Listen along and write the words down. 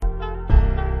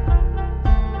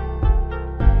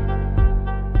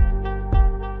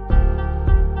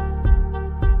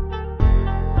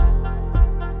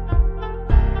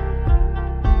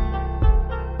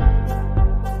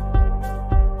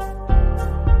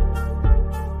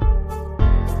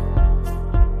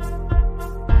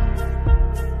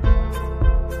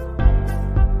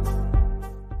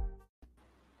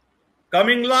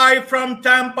Coming live from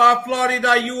Tampa,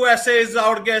 Florida, USA is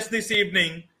our guest this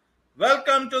evening.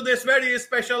 Welcome to this very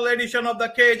special edition of the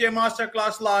KJ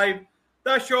Masterclass Live,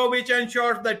 the show which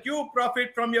ensures that you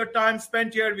profit from your time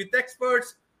spent here with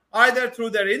experts, either through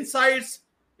their insights,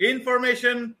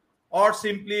 information, or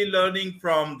simply learning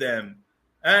from them.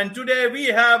 And today we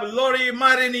have Lori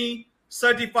Marini,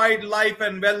 Certified Life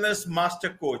and Wellness Master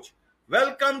Coach.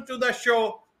 Welcome to the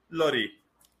show, Lori.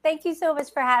 Thank you so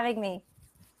much for having me.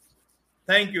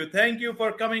 Thank you. Thank you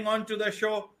for coming on to the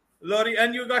show, Lori.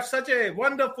 And you got such a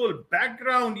wonderful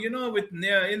background, with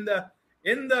in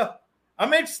the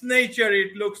amidst nature.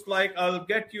 It looks like I'll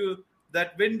get you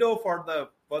that window for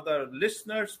the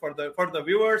listeners, for the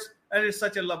viewers, and it's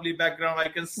such a lovely background. I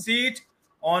can see it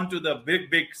onto the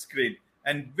big screen,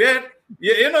 and where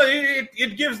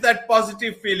it gives that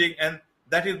positive feeling, and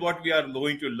that is what we are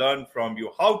going to learn from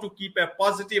you: how to keep a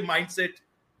positive mindset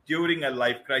during a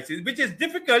life crisis, which is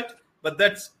difficult. But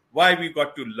that's why we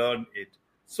got to learn it.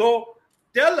 So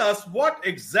tell us what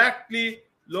exactly,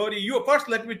 Lori,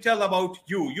 let me tell about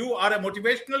you. You are a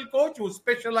motivational coach who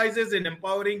specializes in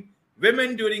empowering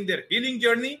women during their healing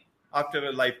journey after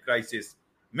a life crisis.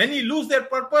 Many lose their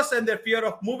purpose and their fear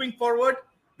of moving forward,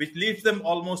 which leaves them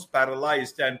almost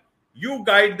paralyzed. And you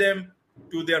guide them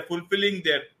to their fulfilling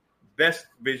their best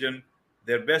vision,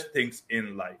 their best things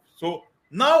in life. So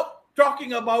now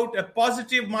talking about a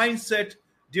positive mindset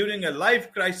during a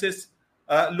life crisis,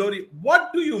 Lori,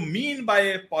 what do you mean by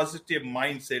a positive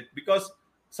mindset? Because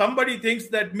somebody thinks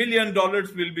that $1 million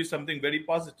will be something very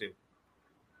positive.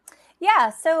 Yeah,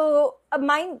 so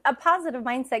a positive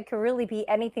mindset could really be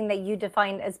anything that you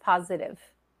define as positive,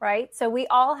 right? So we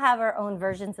all have our own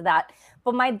versions of that.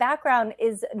 But my background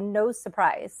is no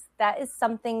surprise. That is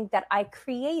something that I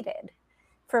created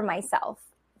for myself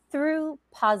through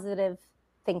positive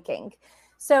thinking.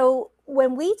 So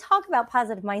when we talk about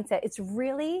positive mindset, it's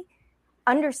really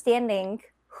understanding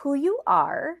who you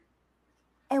are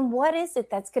and what is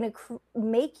it that's going to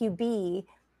make you be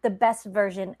the best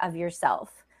version of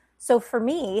yourself. So for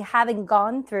me, having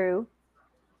gone through,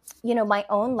 my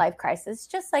own life crisis,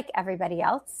 just like everybody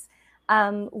else,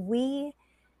 we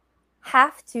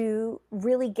have to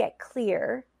really get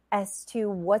clear as to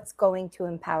what's going to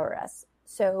empower us.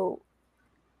 So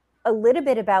a little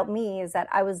bit about me is that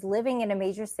I was living in a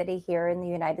major city here in the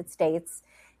United States,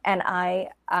 and I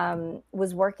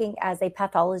was working as a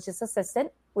pathologist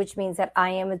assistant, which means that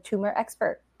I am a tumor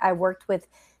expert. I worked with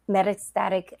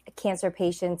metastatic cancer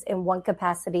patients in one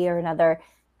capacity or another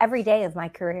every day of my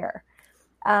career.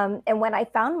 And when I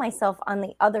found myself on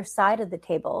the other side of the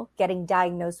table, getting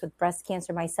diagnosed with breast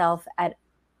cancer myself at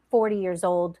 40 years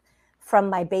old from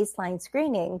my baseline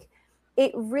screening,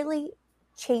 it really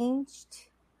changed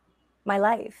my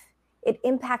life. It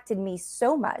impacted me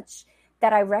so much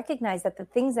that I recognized that the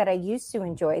things that I used to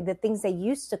enjoy, the things that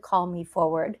used to call me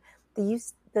forward,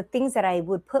 the things that I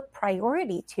would put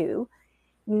priority to,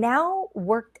 now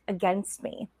worked against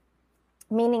me.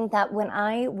 Meaning that when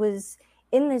I was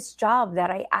in this job that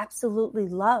I absolutely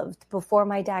loved before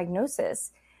my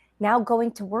diagnosis, now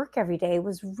going to work every day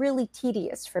was really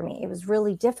tedious for me. It was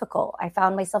really difficult. I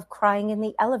found myself crying in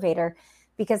the elevator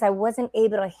because I wasn't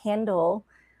able to handle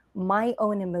my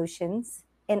own emotions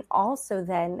and also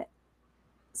then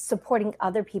supporting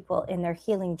other people in their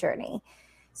healing journey.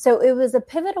 So it was a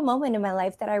pivotal moment in my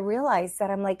life that I realized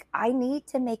that I'm like, I need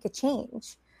to make a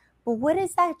change. But what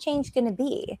is that change going to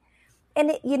be?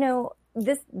 And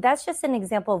that's just an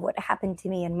example of what happened to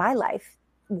me in my life,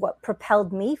 what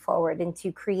propelled me forward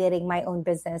into creating my own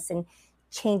business and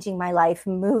changing my life,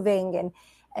 moving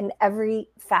and every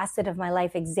facet of my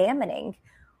life, examining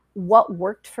what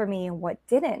worked for me and what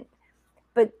didn't.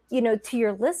 But, to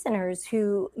your listeners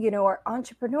who, are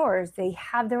entrepreneurs, they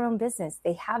have their own business,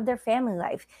 they have their family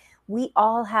life. We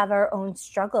all have our own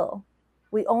struggle.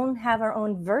 We all have our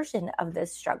own version of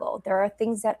this struggle. There are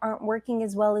things that aren't working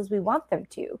as well as we want them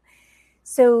to.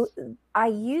 So I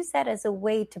use that as a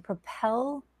way to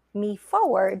propel me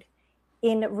forward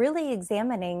in really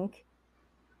examining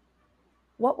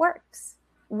what works,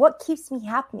 what keeps me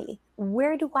happy,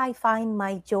 where do I find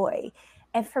my joy?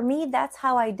 And for me, that's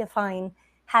how I define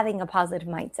having a positive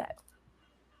mindset.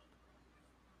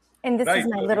 And this is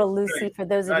my little Lucy. For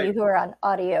those of you who are on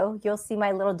audio, you'll see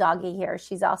my little doggy here.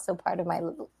 She's also part of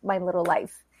my little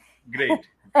life. Great.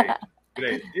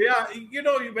 Yeah,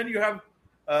 when you have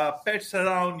pets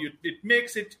around, it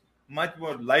makes it much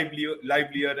more livelier.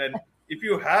 And if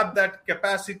you have that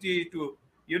capacity to,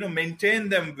 maintain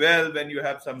them well when you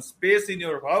have some space in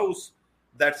your house,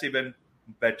 that's even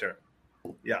better.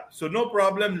 Yeah. So no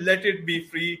problem. Let it be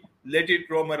free. let it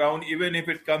roam around. Even if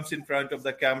it comes in front of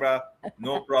the camera,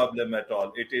 no problem at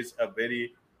all. It is a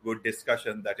very good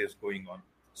discussion that is going on.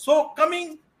 So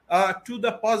coming to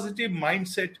the positive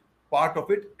mindset part of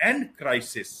it and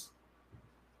crisis.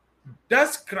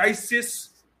 Does crisis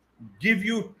give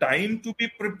you time to be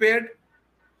prepared?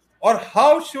 Or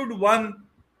how should one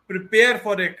prepare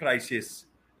for a crisis?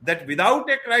 That without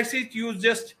a crisis, you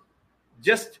just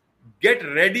get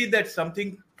ready that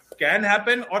something can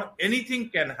happen or anything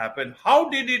can happen. How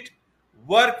did it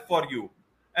work for you?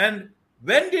 And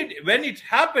when it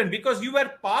happened, because you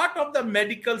were part of the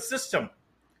medical system,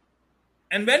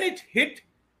 and when it hit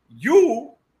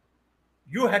you,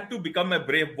 you had to become a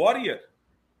brave warrior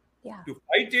to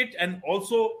fight it. And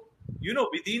also,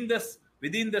 within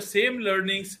the same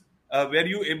learnings, were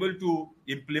you able to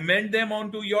implement them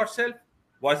onto yourself?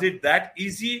 Was it that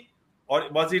easy, or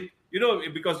was it,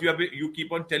 because you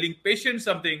keep on telling patients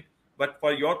something, but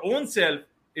for your own self,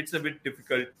 it's a bit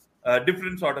difficult,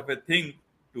 different sort of a thing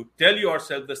to tell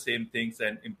yourself the same things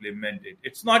and implement it.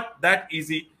 It's not that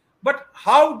easy. But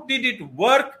how did it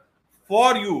work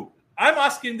for you? I'm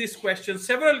asking these questions,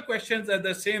 several questions at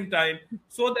the same time,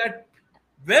 so that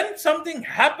when something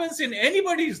happens in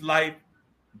anybody's life,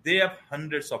 they have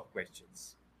hundreds of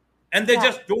questions. And they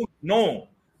just don't know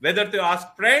whether to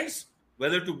ask friends,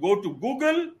 whether to go to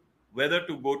Google, whether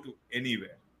to go to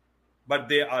anywhere. But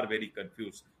they are very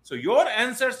confused. So your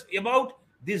answers about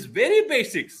these very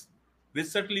basics will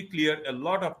certainly clear a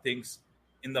lot of things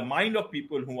in the mind of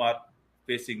people who are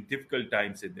facing difficult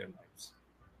times in their lives.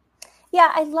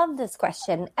 Yeah, I love this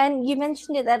question. And you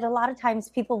mentioned it that a lot of times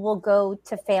people will go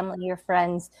to family or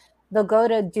friends. They'll go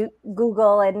to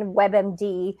Google and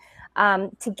WebMD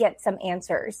to get some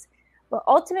answers. But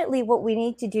ultimately, what we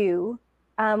need to do,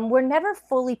 we're never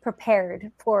fully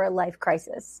prepared for a life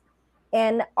crisis.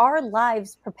 And our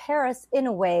lives prepare us in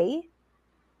a way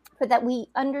so that we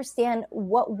understand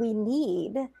what we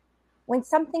need when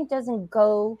something doesn't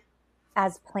go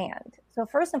as planned. So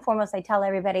first and foremost, I tell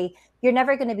everybody, you're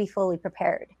never going to be fully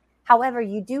prepared. However,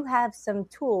 you do have some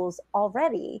tools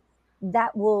already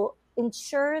that will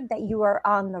ensure that you are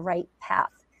on the right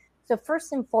path. So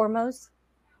first and foremost,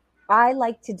 I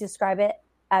like to describe it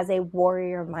as a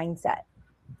warrior mindset.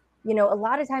 A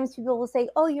lot of times people will say,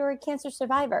 oh, you're a cancer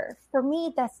survivor. For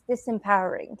me, that's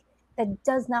disempowering. That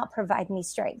does not provide me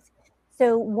strength.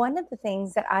 So one of the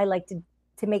things that I like to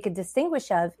make a distinguish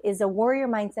of is a warrior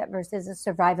mindset versus a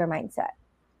survivor mindset.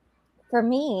 For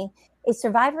me, a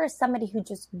survivor is somebody who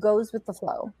just goes with the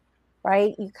flow,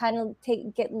 right? You kind of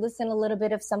listen a little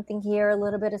bit of something here, a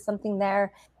little bit of something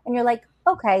there, and you're like,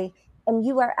 okay, and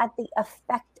you are at the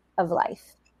effect of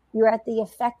life. You're at the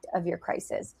effect of your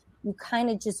crisis. You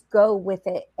kind of just go with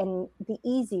it, and the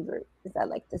easy route, as I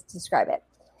like to describe it.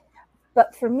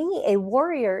 But for me, a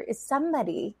warrior is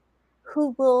somebody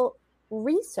who will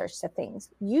research the things,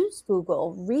 use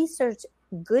Google, research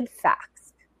good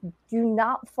facts. Do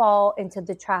not fall into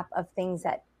the trap of things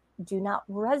that do not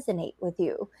resonate with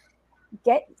you.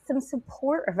 Get some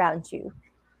support around you,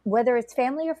 whether it's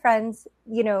family or friends.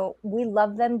 We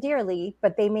love them dearly,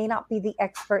 but they may not be the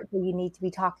expert that you need to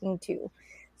be talking to.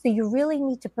 So you really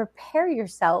need to prepare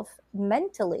yourself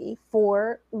mentally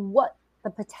for what the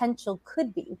potential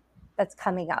could be that's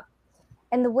coming up.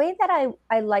 And the way that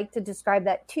I like to describe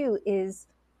that too is,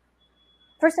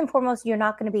 first and foremost, you're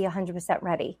not going to be 100%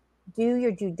 ready. Do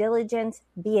your due diligence,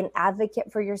 be an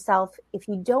advocate for yourself. If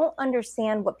you don't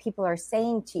understand what people are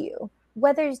saying to you,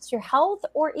 whether it's your health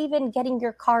or even getting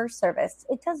your car serviced,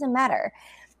 it doesn't matter.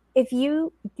 If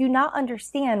you do not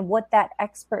understand what that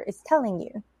expert is telling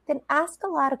you, then ask a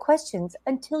lot of questions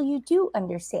until you do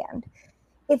understand.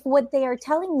 If what they are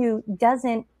telling you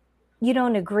you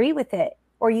don't agree with it,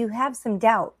 or you have some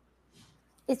doubt,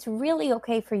 it's really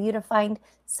okay for you to find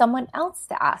someone else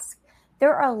to ask.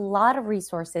 There are a lot of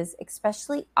resources,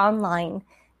 especially online,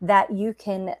 that you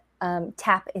can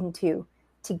tap into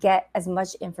to get as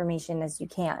much information as you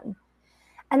can.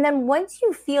 And then once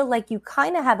you feel like you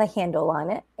kind of have a handle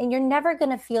on it, and you're never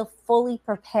going to feel fully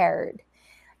prepared,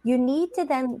 you need to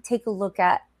then take a look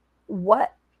at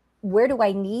where do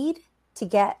I need to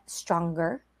get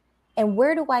stronger, and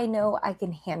where do I know I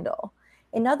can handle?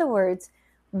 In other words,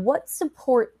 what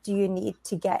support do you need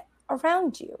to get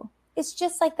around you? It's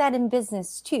just like that in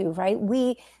business too, right?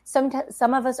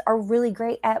 Some of us are really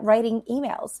great at writing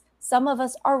emails. Some of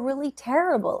us are really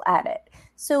terrible at it.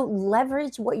 So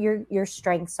leverage what your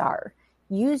strengths are.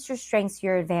 Use your strengths to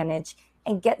your advantage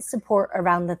and get support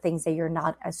around the things that you're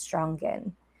not as strong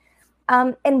in.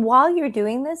 And while you're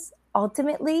doing this,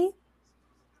 ultimately,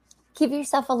 give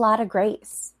yourself a lot of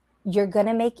grace. You're going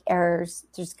to make errors.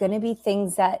 There's going to be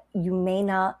things that you may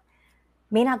not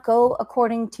may not go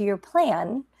according to your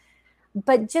plan,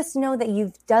 but just know that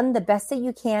you've done the best that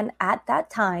you can at that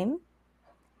time.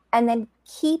 And then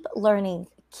keep learning,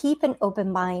 keep an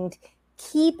open mind,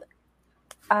 keep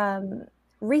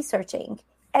researching,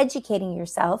 educating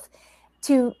yourself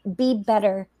to be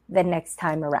better the next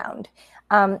time around.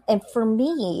 And for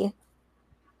me,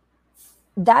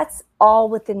 that's all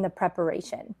within the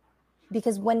preparation.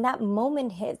 Because when that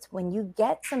moment hits, when you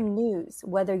get some news,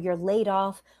 whether you're laid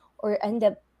off or end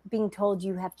up being told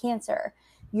you have cancer,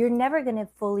 you're never going to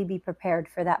fully be prepared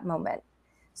for that moment.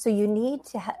 So you need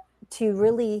to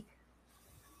really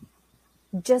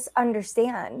just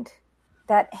understand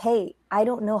that, hey, I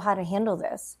don't know how to handle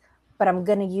this, but I'm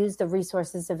going to use the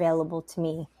resources available to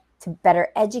me to better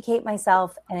educate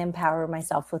myself and empower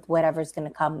myself with whatever's going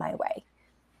to come my way.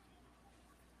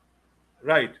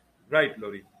 Right,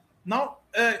 Lori. Now,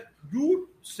 you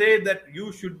say that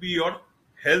you should be your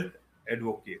health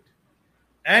advocate.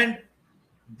 And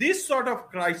this sort of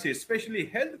crisis, especially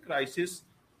health crisis,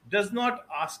 does not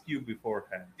ask you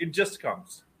beforehand. It just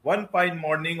comes. One fine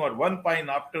morning or one fine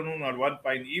afternoon or one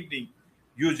fine evening,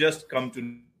 you just come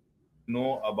to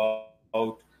know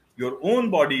about your own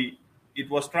body. It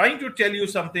was trying to tell you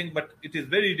something, but it is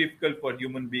very difficult for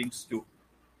human beings to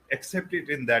accept it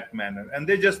in that manner. And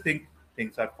they just think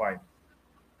things are fine.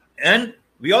 And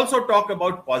we also talk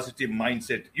about positive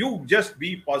mindset. You just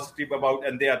be positive about,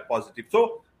 and they are positive.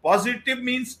 So positive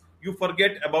means you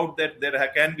forget about that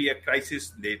there can be a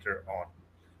crisis later on.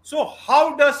 So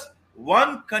how does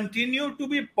one continue to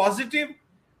be positive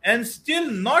and still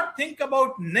not think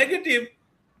about negative,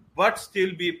 but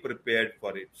still be prepared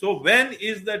for it? So when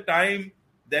is the time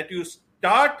that you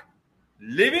start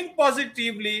living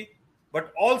positively,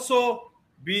 but also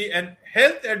be a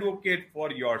health advocate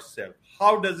for yourself?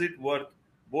 How does it work,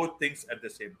 both things at the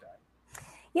same time?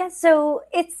 Yeah, so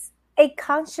it's a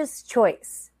conscious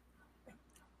choice.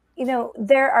 You know,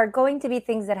 there are going to be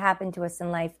things that happen to us in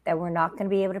life that we're not going to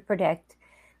be able to predict.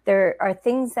 There are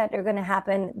things that are going to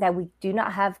happen that we do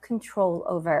not have control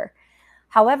over.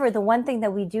 However, the one thing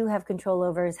that we do have control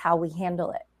over is how we handle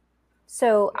it.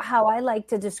 So how I like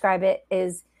to describe it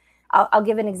is, I'll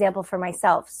give an example for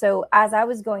myself. So as I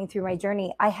was going through my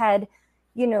journey, I had,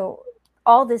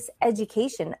 all this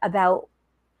education about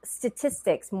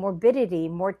statistics, morbidity,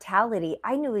 mortality.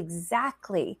 I knew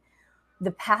exactly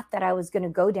the path that I was going to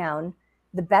go down,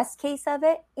 the best case of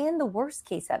it and the worst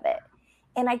case of it.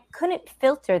 And I couldn't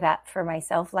filter that for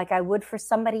myself like I would for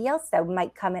somebody else that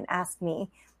might come and ask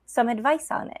me some advice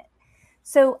on it.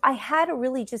 So I had to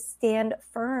really just stand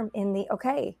firm in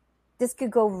okay, this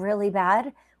could go really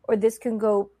bad or this can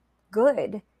go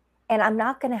good. And I'm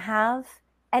not going to have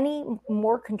any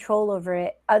more control over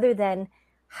it other than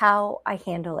how I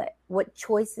handle it, what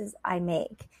choices I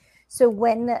make. So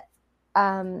when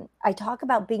I talk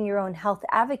about being your own health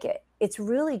advocate, it's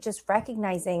really just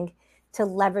recognizing to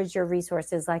leverage your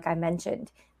resources, like I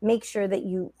mentioned. Make sure that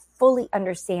you fully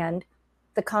understand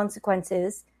the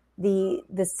consequences, the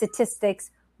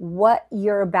statistics, what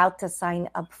you're about to sign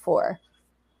up for.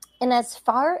 And as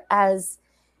far as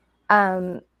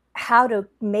how to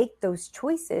make those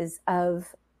choices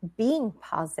of being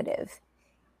positive,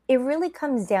 it really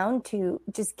comes down to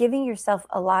just giving yourself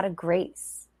a lot of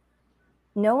grace,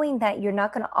 knowing that you're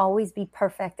not going to always be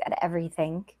perfect at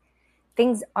everything.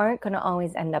 Things aren't going to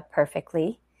always end up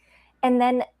perfectly. And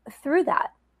then through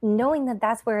that, knowing that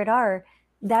that's where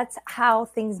that's how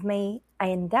things may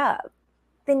end up.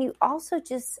 Then you also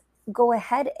just go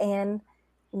ahead and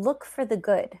look for the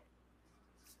good.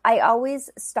 I always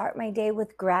start my day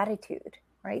with gratitude,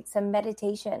 right? Some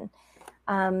meditation,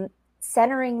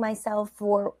 centering myself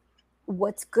for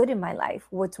what's good in my life,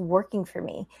 what's working for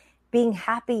me, being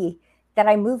happy that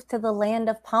I moved to the land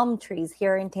of palm trees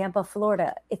here in Tampa,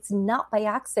 Florida. It's not by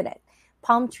accident.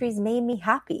 Palm trees made me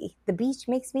happy. The beach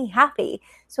makes me happy.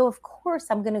 So of course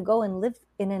I'm going to go and live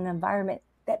in an environment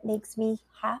that makes me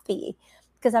happy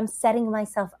because I'm setting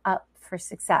myself up for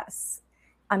success.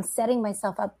 I'm setting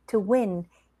myself up to win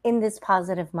in this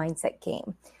positive mindset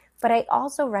game. But I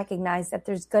also recognize that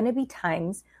there's going to be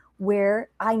times where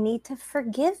I need to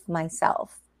forgive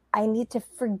myself. I need to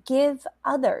forgive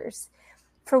others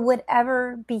for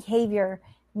whatever behavior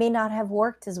may not have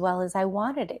worked as well as I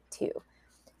wanted it to.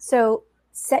 So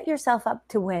set yourself up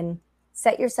to win.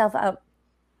 Set yourself up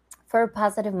for a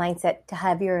positive mindset, to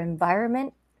have your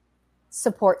environment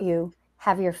support you,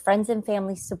 have your friends and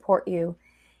family support you.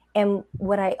 And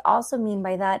what I also mean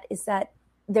by that is that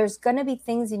there's going to be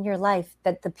things in your life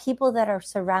that the people that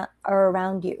are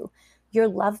around you, your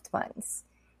loved ones,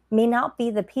 may not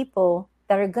be the people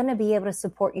that are going to be able to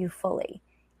support you fully.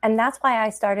 And that's why I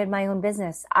started my own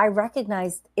business. I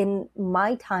recognized in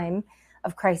my time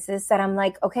of crisis that I'm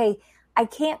like, okay, I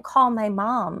can't call my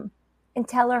mom and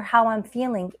tell her how I'm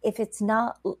feeling if it's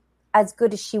not as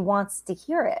good as she wants to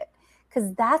hear it,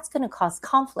 because that's going to cause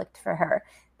conflict for her.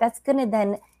 That's going to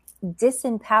then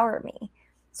disempower me.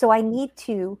 So I need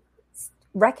to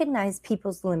recognize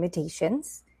people's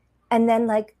limitations and then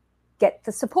like get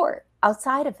the support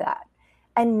outside of that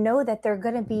and know that they're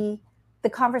going to be the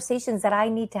conversations that I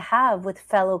need to have with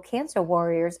fellow cancer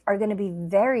warriors are going to be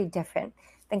very different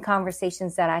than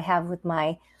conversations that I have with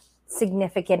my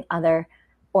significant other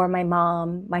or my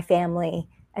mom, my family,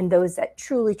 and those that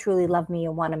truly, truly love me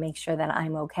and want to make sure that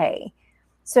I'm okay.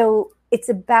 So it's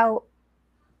about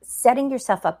setting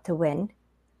yourself up to win,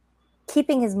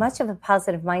 keeping as much of a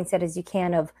positive mindset as you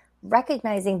can of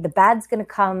recognizing the bad's going to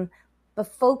come, but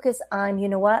focus on, you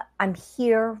know what, I'm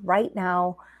here right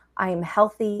now. I'm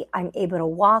healthy. I'm able to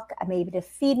walk. I'm able to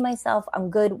feed myself. I'm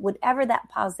good, whatever that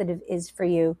positive is for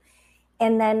you.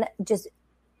 And then just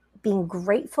being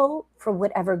grateful for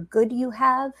whatever good you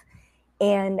have.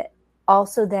 And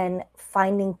also then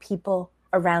finding people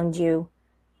around you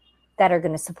that are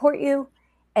going to support you,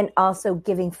 and also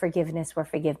giving forgiveness where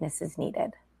forgiveness is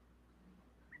needed.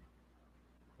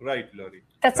 Right, Lori.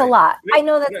 That's right. a lot. I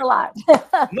know that's a lot.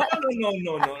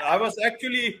 No. I was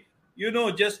actually,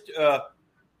 just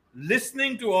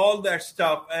listening to all that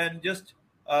stuff, and just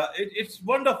it's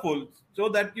wonderful, so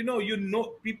that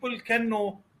people can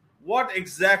know what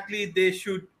exactly they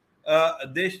should.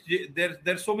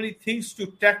 There's so many things to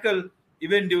tackle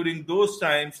even during those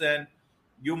times, and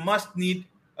you must need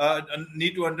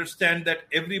to understand that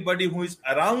everybody who is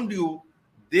around you,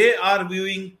 they are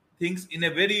viewing things in a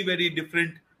very, very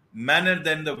different manner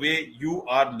than the way you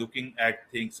are looking at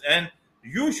things. And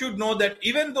you should know that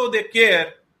even though they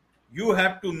care, you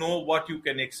have to know what you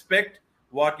can expect,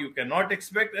 what you cannot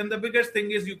expect. And the biggest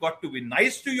thing is you got to be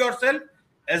nice to yourself,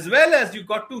 as well as you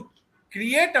got to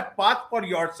create a path for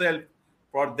yourself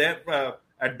for them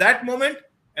at that moment,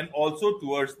 and also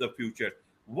towards the future.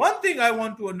 One thing I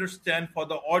want to understand for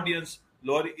the audience,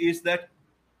 Lori, is that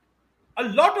a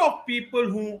lot of people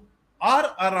who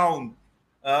are around,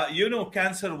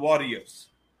 cancer warriors,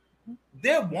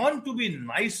 they want to be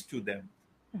nice to them.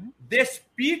 Mm-hmm. They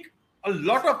speak a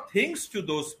lot of things to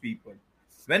those people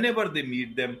whenever they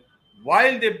meet them,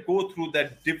 while they go through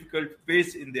that difficult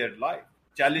phase in their life,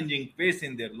 challenging phase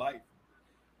in their life.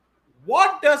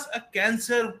 What does a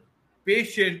cancer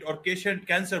patient or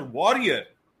cancer warrior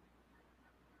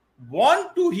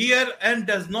want to hear and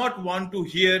does not want to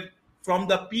hear from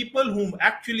the people whom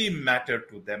actually matter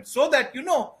to them, so that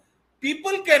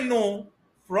people can know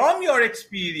from your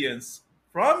experience,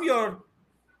 from your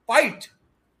fight,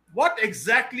 what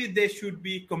exactly they should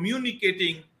be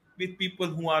communicating with people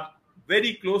who are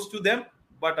very close to them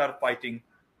but are fighting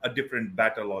a different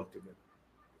battle altogether?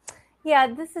 Yeah,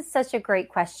 this is such a great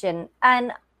question.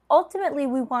 And ultimately,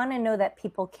 we want to know that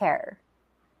people care.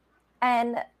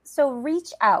 And so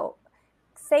reach out,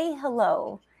 say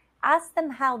hello, ask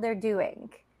them how they're doing.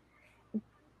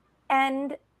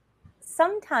 And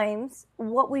sometimes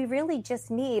what we really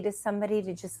just need is somebody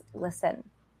to just listen.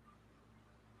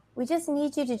 We just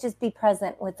need you to just be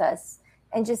present with us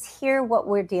and just hear what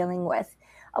we're dealing with.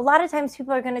 A lot of times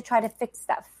people are going to try to fix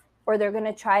stuff, or they're going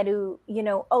to try to,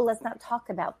 let's not talk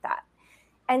about that.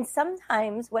 And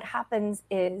sometimes what happens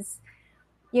is,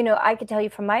 I could tell you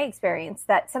from my experience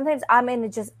that sometimes I'm in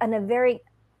a very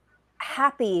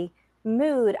happy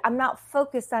mood. I'm not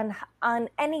focused on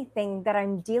anything that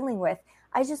I'm dealing with.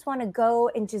 I just want to go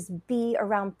and just be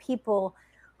around people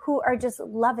who are just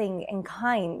loving and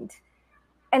kind.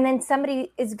 And then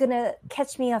somebody is going to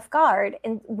catch me off guard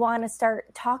and want to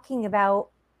start talking about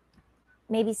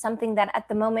maybe something that at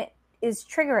the moment is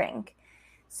triggering.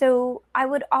 So I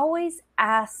would always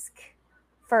ask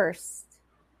first,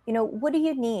 what do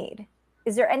you need?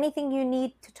 Is there anything you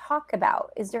need to talk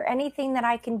about? Is there anything that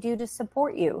I can do to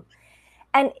support you?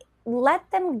 And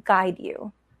let them guide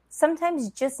you. Sometimes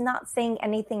just not saying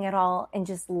anything at all and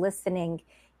just listening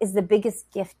is the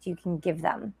biggest gift you can give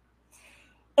them.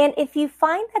 And if you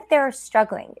find that they're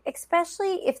struggling,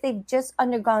 especially if they've just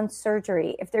undergone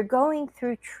surgery, if they're going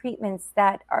through treatments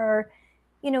that are,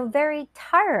 very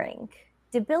tiring,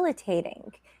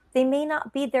 debilitating, they may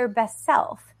not be their best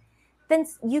self, then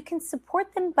you can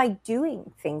support them by doing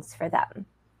things for them.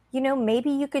 Maybe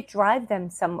you could drive them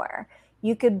somewhere.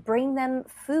 You could bring them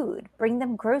food, bring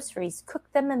them groceries, cook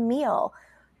them a meal,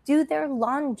 do their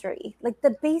laundry, like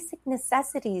the basic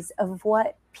necessities of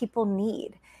what people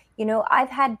need. I've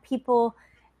had people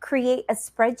create a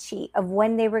spreadsheet of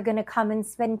when they were going to come and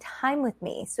spend time with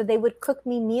me. So they would cook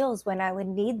me meals when I would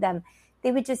need them.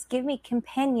 They would just give me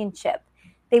companionship.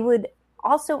 They would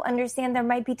also understand there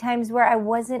might be times where I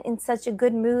wasn't in such a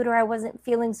good mood or I wasn't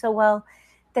feeling so well,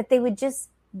 that they would just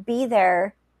be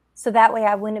there so that way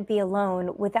I wouldn't be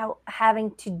alone without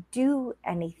having to do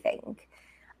anything.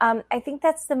 I think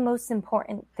that's the most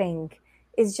important thing,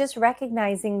 is just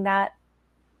recognizing that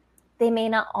they may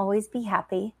not always be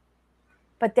happy,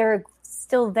 but they're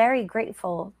still very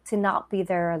grateful to not be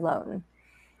there alone.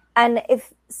 And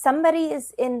if somebody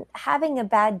is having a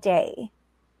bad day,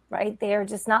 right, they are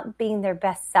just not being their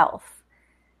best self,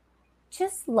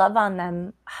 just love on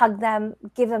them, hug them,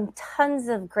 give them tons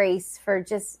of grace for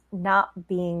just not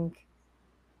being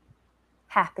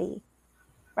happy,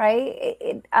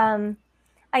 right?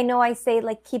 I know I say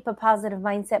like keep a positive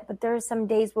mindset, but there are some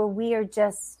days where we are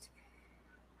just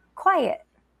quiet.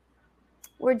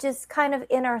 We're just kind of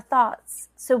in our thoughts.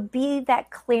 So be that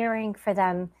clearing for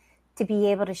them to be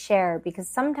able to share, because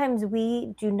sometimes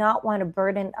we do not want to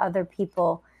burden other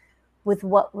people with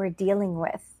what we're dealing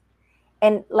with.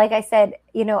 And like I said,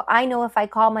 I know if I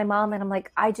call my mom and I'm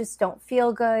like, I just don't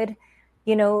feel good,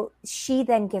 she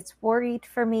then gets worried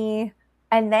for me.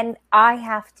 And then I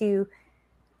have to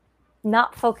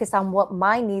not focus on what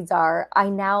my needs are. I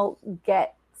now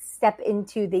step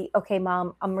into okay,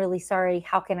 Mom, I'm really sorry.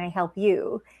 How can I help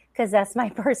you? Because that's my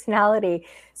personality.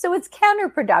 So it's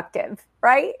counterproductive,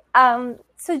 right?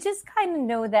 So just kind of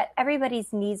know that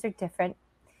everybody's needs are different,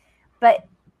 but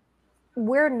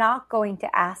we're not going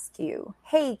to ask you,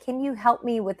 hey, can you help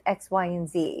me with X, Y, and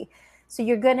Z? So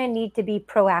you're going to need to be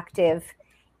proactive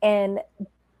and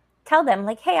tell them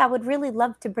like, hey, I would really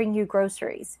love to bring you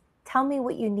groceries. Tell me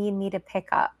what you need me to pick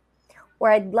up.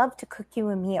 Or I'd love to cook you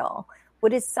a meal.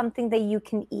 What is something that you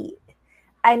can eat?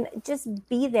 And just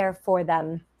be there for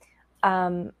them.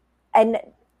 And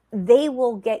they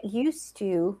will get used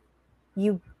to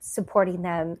you supporting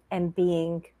them and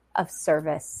being of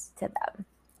service to them.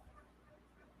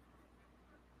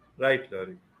 Right,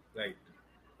 Laurie. Right.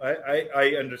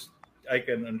 I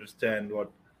can understand what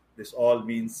this all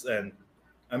means, and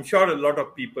I'm sure a lot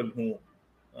of people who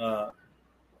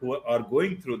are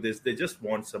going through this, they just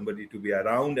want somebody to be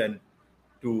around and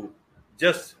to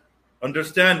just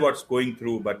understand what's going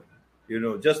through, but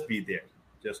just be there,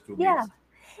 just to be.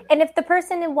 And if the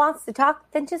person wants to talk,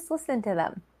 then just listen to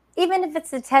them. Even if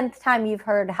it's the 10th time you've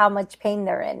heard how much pain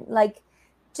they're in, like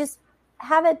just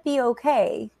have it be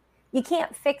okay. You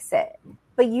can't fix it,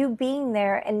 but you being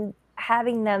there and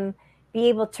having them be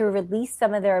able to release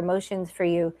some of their emotions for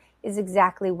you is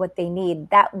exactly what they need.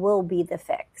 That will be the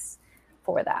fix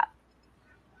for that.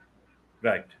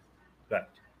 Right.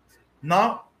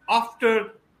 Now,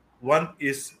 after one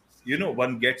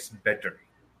gets better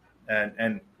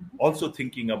and also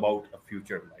thinking about a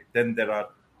future life, then there are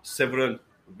several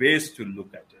ways to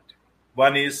look at it.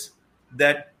 One is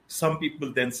that some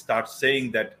people then start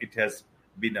saying that it has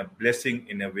been a blessing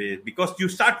in a way, because you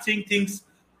start seeing things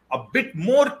a bit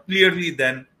more clearly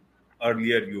than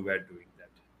earlier you were doing that.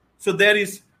 So there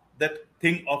is that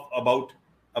thing about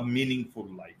a meaningful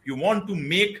life. You want to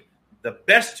make the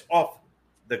best of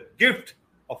the gift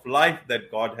of life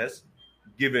that God has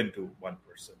given to one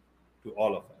person, to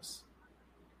all of us.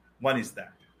 One is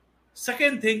that.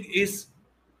 Second thing is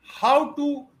how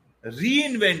to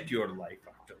reinvent your life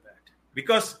after that,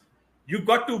 because you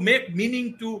got to make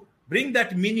meaning, to bring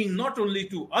that meaning not only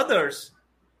to others,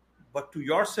 but to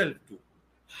yourself too.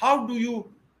 How do you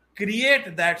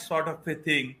create that sort of a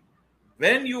thing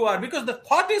when you are, because the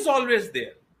thought is always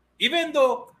there, even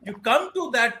though you come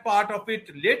to that part of it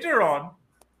later on,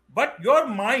 but your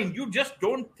mind, you just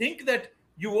don't think that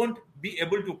you won't be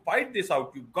able to fight this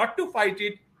out. You've got to fight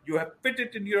it. You have put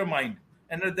it in your mind.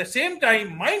 And at the same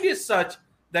time, mind is such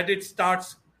that it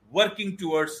starts working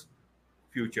towards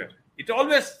future. It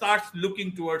always starts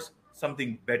looking towards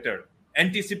something better,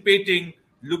 anticipating,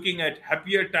 looking at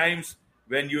happier times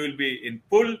when you will be in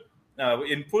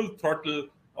full throttle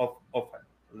of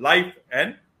life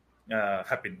and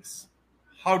happiness.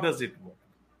 How does it work?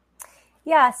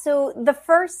 Yeah, so the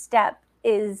first step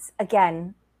is,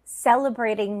 again,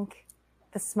 celebrating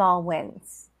the small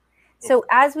wins. So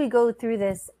as we go through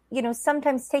this,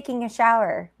 sometimes taking a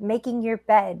shower, making your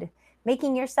bed,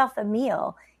 making yourself a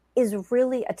meal is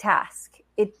really a task.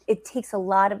 It takes a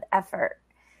lot of effort.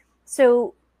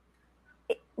 So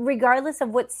regardless of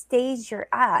what stage you're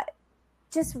at,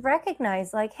 just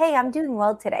recognize like, hey, I'm doing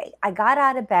well today. I got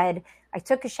out of bed, I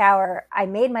took a shower, I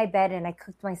made my bed, and I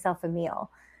cooked myself a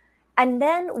meal. And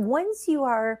then once you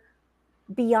are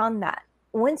beyond that,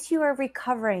 once you are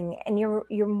recovering and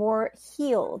you're more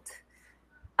healed,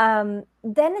 Then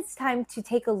it's time to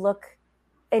take a look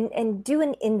and do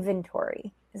an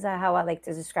inventory. Is that how I like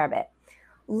to describe it?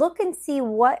 Look and see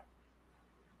what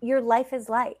your life is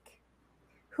like.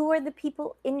 Who are the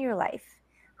people in your life?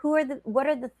 What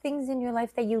are the things in your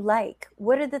life that you like?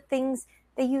 What are the things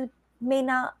that you may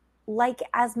not like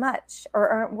as much or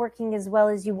aren't working as well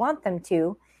as you want them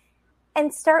to?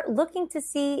 And start looking to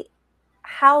see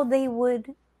how they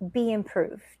would be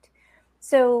improved.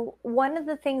 So one of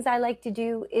the things I like to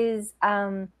do is,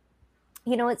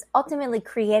 it's ultimately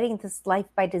creating this life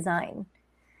by design.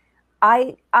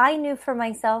 I knew for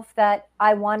myself that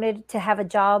I wanted to have a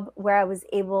job where I was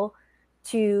able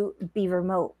to be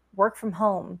remote, work from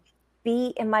home,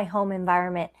 be in my home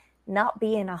environment, not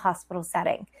be in a hospital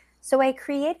setting. So I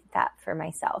created that for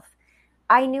myself.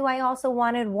 I knew I also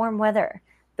wanted warm weather.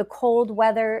 The cold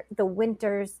weather, the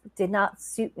winters did not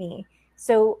suit me.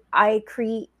 So I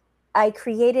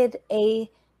created a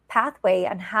pathway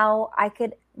on how I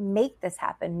could make this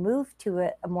happen, move to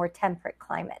a more temperate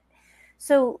climate.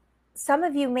 So some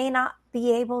of you may not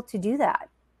be able to do that,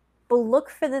 but look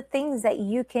for the things that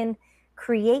you can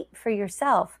create for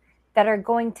yourself that are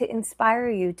going to inspire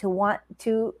you to want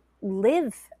to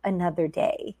live another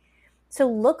day. So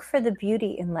look for the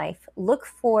beauty in life. Look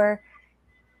for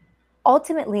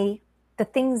ultimately the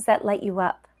things that light you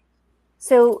up.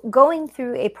 So going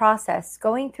through a process, the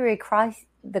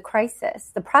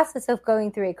process of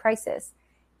going through a crisis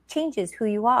changes who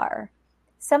you are.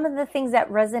 Some of the things that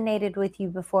resonated with you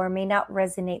before may not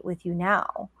resonate with you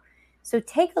now. So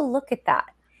take a look at that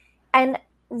and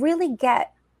really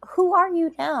get, who are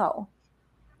you now?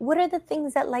 What are the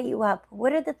things that light you up?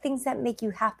 What are the things that make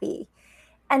you happy?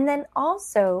 And then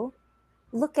also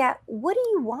look at, what do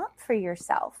you want for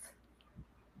yourself?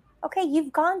 Okay,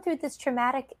 you've gone through this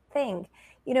traumatic thing.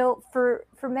 For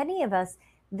many of us,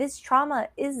 this trauma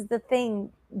is the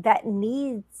thing that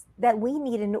we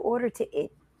need in order to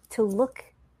look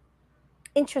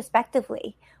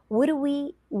introspectively.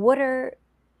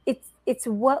 It's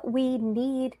what we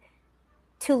need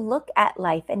to look at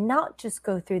life and not just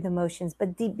go through the motions,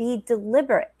 but to be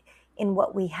deliberate in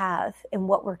what we have and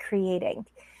what we're creating.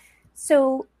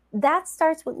 So that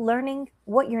starts with learning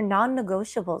what your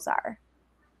non-negotiables are.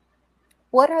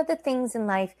 What are the things in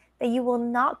life that you will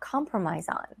not compromise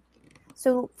on?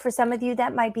 So for some of you,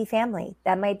 that might be family,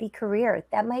 that might be career,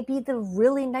 that might be the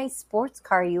really nice sports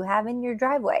car you have in your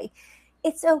driveway.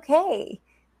 It's okay.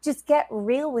 Just get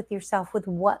real with yourself with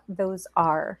what those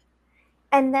are.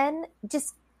 And then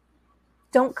just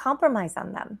don't compromise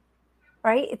on them,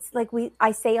 right? It's like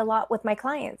I say a lot with my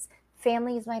clients,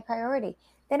 family is my priority.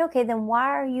 Then why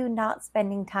are you not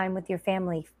spending time with your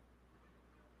family?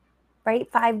 Right?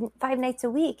 Five nights a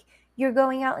week, you're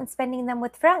going out and spending them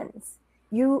with friends.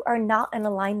 You are not in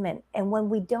alignment. And when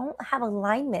we don't have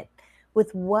alignment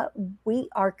with what we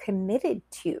are committed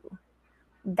to,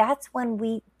 that's when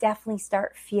we definitely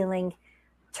start feeling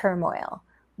turmoil.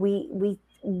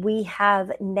 We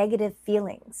have negative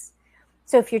feelings.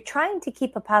 So if you're trying to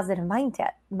keep a positive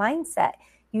mindset,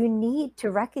 you need to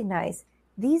recognize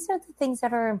these are the things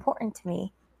that are important to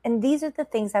me, and these are the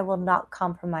things I will not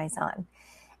compromise on.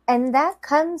 And that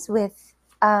comes with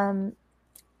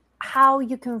how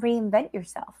you can reinvent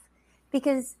yourself.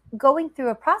 Because going through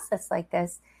a process like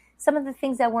this, some of the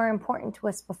things that were important to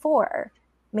us before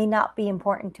may not be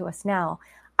important to us now.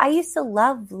 I used to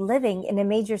love living in a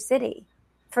major city.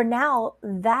 For now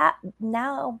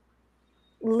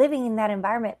living in that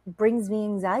environment brings me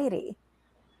anxiety.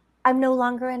 I'm no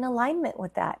longer in alignment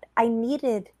with that. I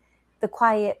needed the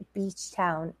quiet beach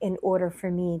town in order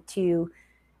for me to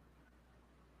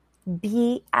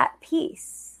be at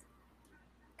peace,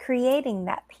 creating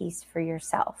that peace for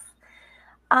yourself.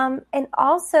 And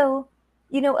also,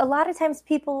 a lot of times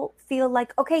people feel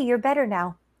like, okay, you're better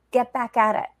now, get back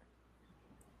at it.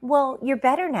 Well, you're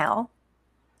better now,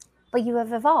 but you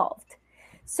have evolved.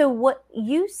 So what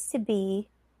used to be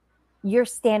your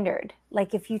standard,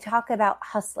 like if you talk about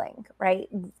hustling, right?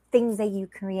 Things that you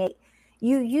create,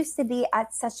 you used to be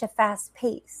at such a fast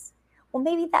pace. Well,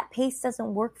 maybe that pace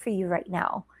doesn't work for you right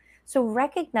now. So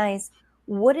recognize,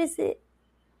 what does it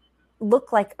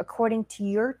look like according to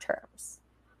your terms,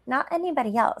 not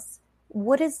anybody else.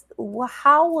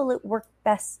 How will it work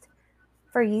best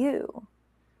for you?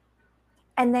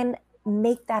 And then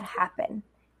make that happen.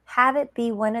 Have it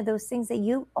be one of those things that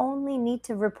you only need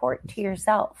to report to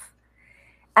yourself.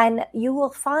 And you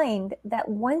will find that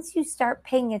once you start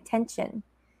paying attention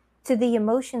to the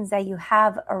emotions that you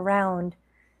have around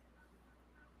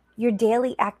your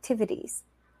daily activities,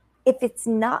 if it's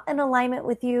not in alignment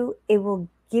with you, it will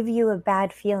give you a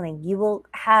bad feeling. You will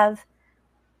have,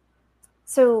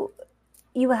 so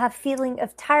you have feeling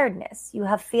of tiredness, you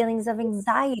have feelings of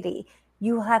anxiety,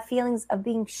 you have feelings of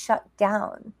being shut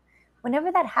down.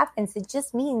 Whenever that happens, it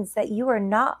just means that you are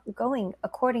not going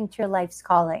according to your life's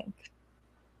calling.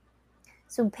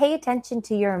 So pay attention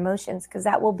to your emotions, because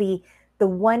that will be the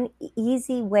one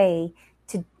easy way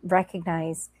to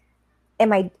recognize,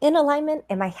 am I in alignment?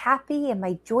 Am I happy? Am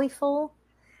I joyful?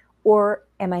 Or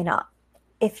am I not?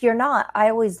 If you're not, I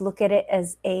always look at it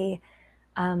as a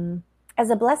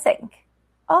blessing.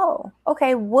 Oh,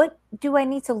 okay, what do I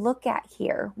need to look at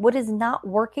here? What is not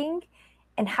working?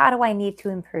 And how do I need to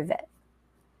improve it?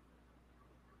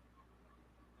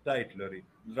 Right, Lori.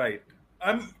 Right.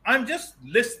 I'm just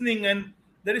listening, and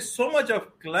there is so much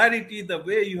of clarity the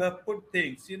way you have put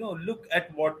things. Look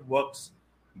at what works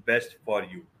best for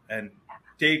you and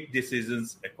take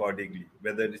decisions accordingly.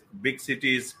 Whether it's big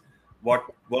cities, what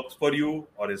works for you,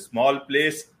 or a small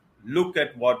place, look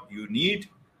at what you need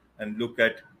and look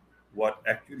at what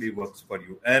actually works for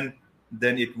you. And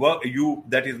then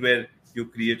that is where you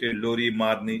created Lori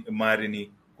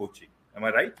Marini Coaching. Am I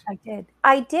right?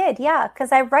 I did, yeah,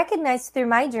 because I recognized through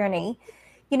my journey,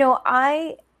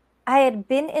 I had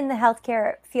been in the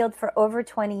healthcare field for over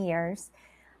 20 years,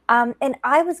 and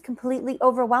I was completely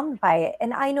overwhelmed by it.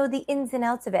 And I know the ins and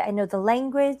outs of it. I know the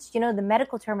language, the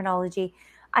medical terminology.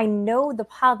 I know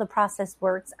how the process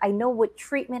works. I know what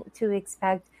treatment to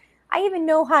expect. I even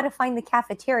know how to find the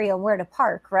cafeteria and where to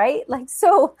park, right?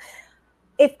 So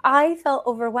if I felt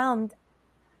overwhelmed,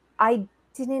 I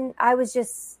couldn't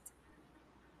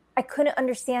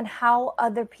understand how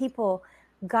other people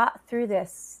got through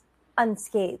this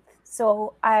unscathed.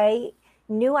 So I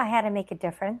knew I had to make a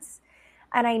difference,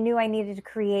 and I knew I needed to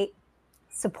create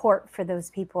support for those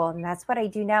people. And that's what I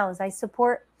do now, is I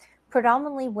support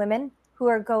predominantly women who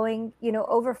are going,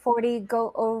 over 40,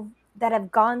 that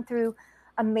have gone through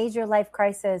a major life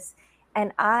crisis.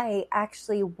 And I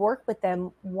actually work with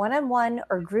them one-on-one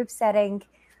or group setting,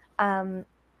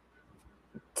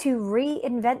 to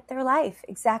reinvent their life.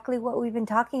 Exactly what we've been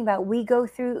talking about. We go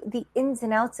through the ins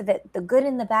and outs of it, the good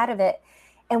and the bad of it,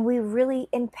 and we really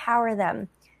empower them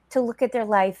to look at their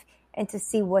life and to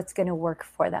see what's going to work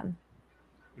for them.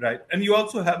 Right. And you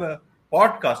also have a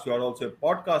podcast. You are also a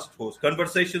podcast host,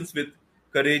 Conversations with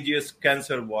Courageous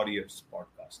Cancer Warriors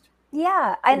podcast.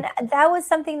 Yeah. And that was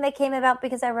something that came about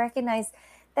because I recognized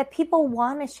that people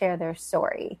want to share their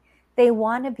story. They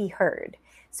want to be heard.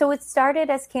 So it started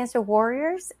as Cancer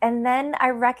Warriors, and then I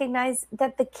recognized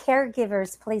that the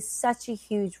caregivers play such a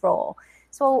huge role.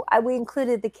 So we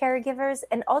included the caregivers,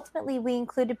 and ultimately we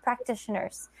included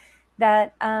practitioners,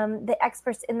 that the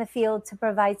experts in the field, to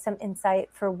provide some insight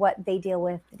for what they deal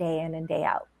with day in and day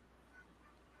out.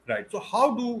 Right. So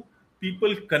how do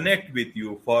people connect with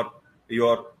you for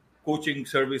your coaching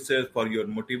services, for your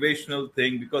motivational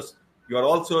thing? Because you are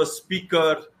also a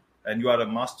speaker and you are a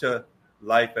master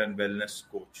life and wellness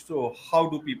coach. So how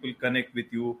do people connect with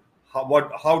you?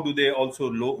 How do they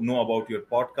also know about your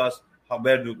podcast?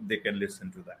 Where do they can listen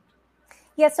to that?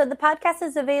 Yeah, so the podcast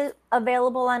is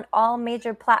available on all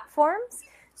major platforms.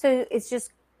 So it's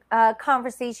just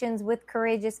Conversations with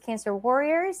Courageous Cancer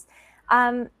Warriors.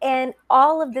 And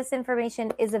all of this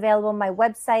information is available on my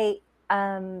website.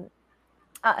 All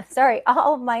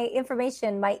of my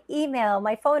information, my email,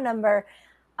 my phone number,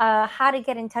 how to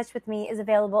get in touch with me is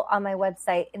available on my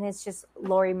website, and it's just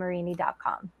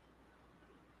lorimarini.com.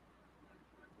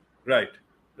 Right.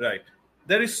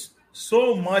 There is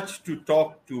so much to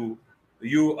talk to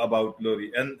you about,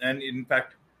 Lori, and in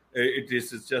fact,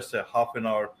 it's just a half an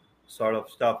hour sort of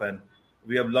stuff, and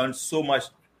we have learned so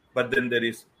much, but then there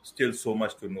is still so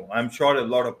much to know. I'm sure a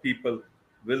lot of people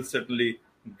will certainly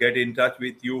get in touch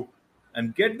with you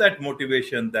and get that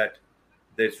motivation that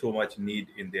there's so much need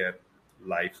in their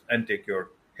lives, and take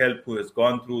your help, who has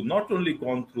not only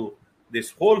gone through this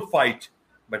whole fight,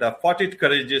 but have fought it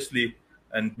courageously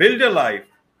and build a life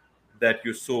that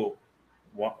you so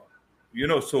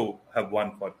have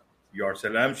won for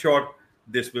yourself. I'm sure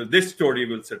this story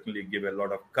will certainly give a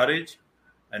lot of courage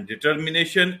and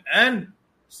determination and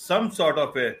some sort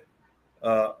of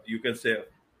a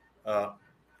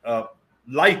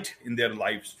light in their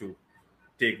lives to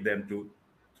take them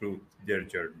through their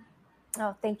journey.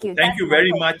 Oh, thank you. Thank you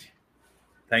very much.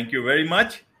 Thank you very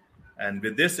much. And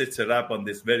with this, it's a wrap on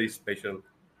this very special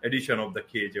edition of the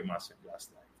KJ Masterclass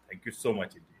Live. Thank you so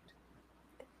much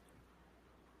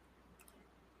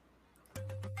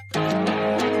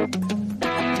indeed.